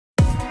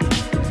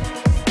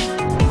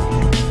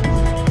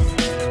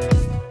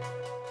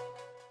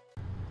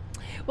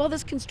Well,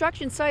 this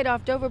construction site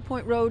off Dover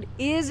Point Road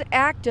is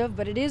active,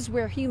 but it is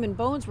where human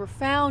bones were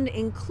found,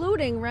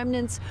 including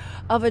remnants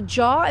of a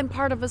jaw and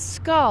part of a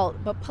skull.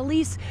 But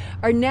police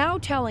are now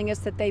telling us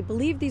that they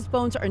believe these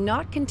bones are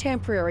not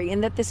contemporary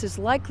and that this is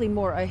likely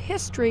more a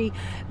history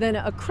than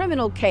a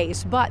criminal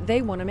case, but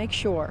they want to make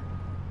sure.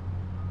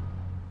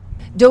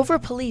 Dover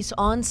police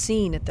on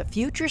scene at the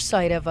future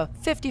site of a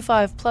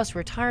 55-plus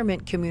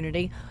retirement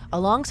community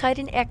alongside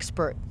an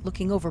expert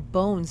looking over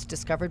bones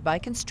discovered by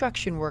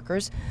construction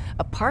workers,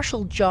 a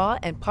partial jaw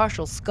and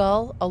partial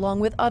skull along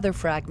with other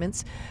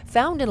fragments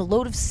found in a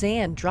load of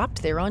sand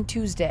dropped there on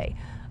Tuesday.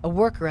 A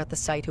worker at the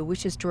site who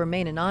wishes to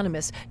remain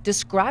anonymous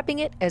describing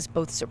it as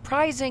both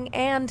surprising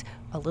and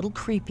a little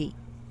creepy.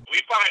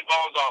 We find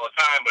bones all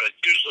the time, but it's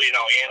usually,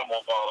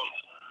 animal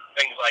bones,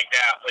 things like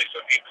that, places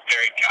where people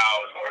buried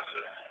cows,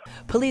 horses.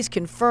 Police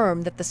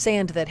confirm that the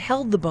sand that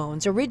held the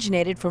bones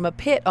originated from a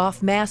pit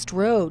off Mast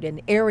Road, an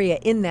area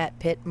in that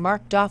pit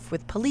marked off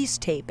with police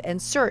tape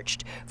and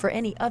searched for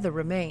any other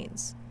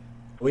remains.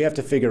 We have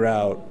to figure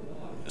out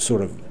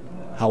sort of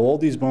how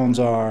old these bones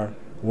are,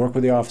 work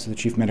with the Office of the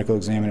Chief Medical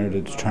Examiner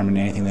to determine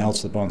anything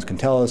else the bones can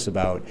tell us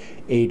about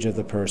age of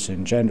the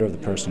person, gender of the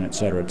person, et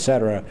cetera, et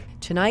cetera.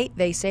 Tonight,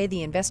 they say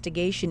the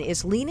investigation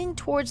is leaning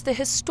towards the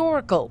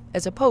historical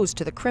as opposed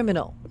to the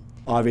criminal.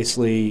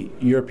 Obviously,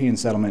 European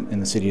settlement in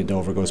the city of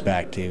Dover goes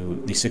back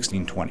to the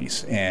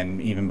 1620s, and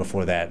even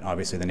before that,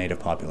 obviously the native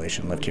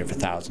population lived here for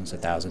thousands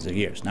and thousands of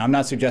years. Now, I'm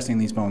not suggesting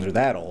these bones are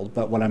that old,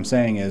 but what I'm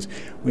saying is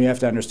we have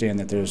to understand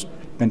that there's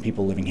been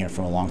people living here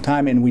for a long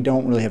time, and we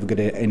don't really have a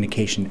good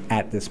indication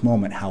at this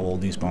moment how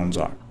old these bones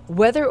are.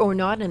 Whether or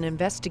not an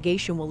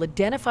investigation will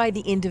identify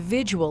the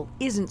individual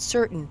isn't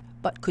certain,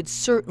 but could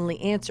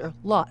certainly answer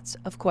lots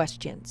of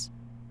questions.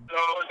 So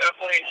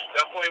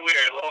definitely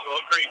weird, a little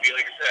creepy,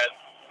 like I said.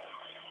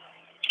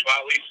 Well,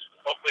 at least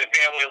hopefully the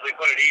family will be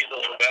put at ease a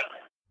little bit.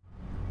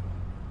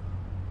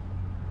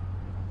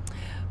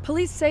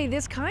 Police say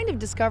this kind of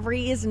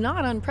discovery is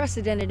not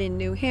unprecedented in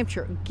New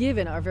Hampshire,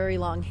 given our very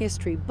long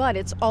history, but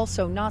it's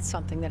also not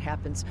something that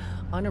happens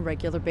on a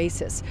regular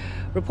basis.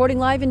 Reporting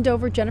live in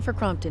Dover, Jennifer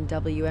Crompton,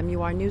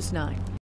 WMUR News 9.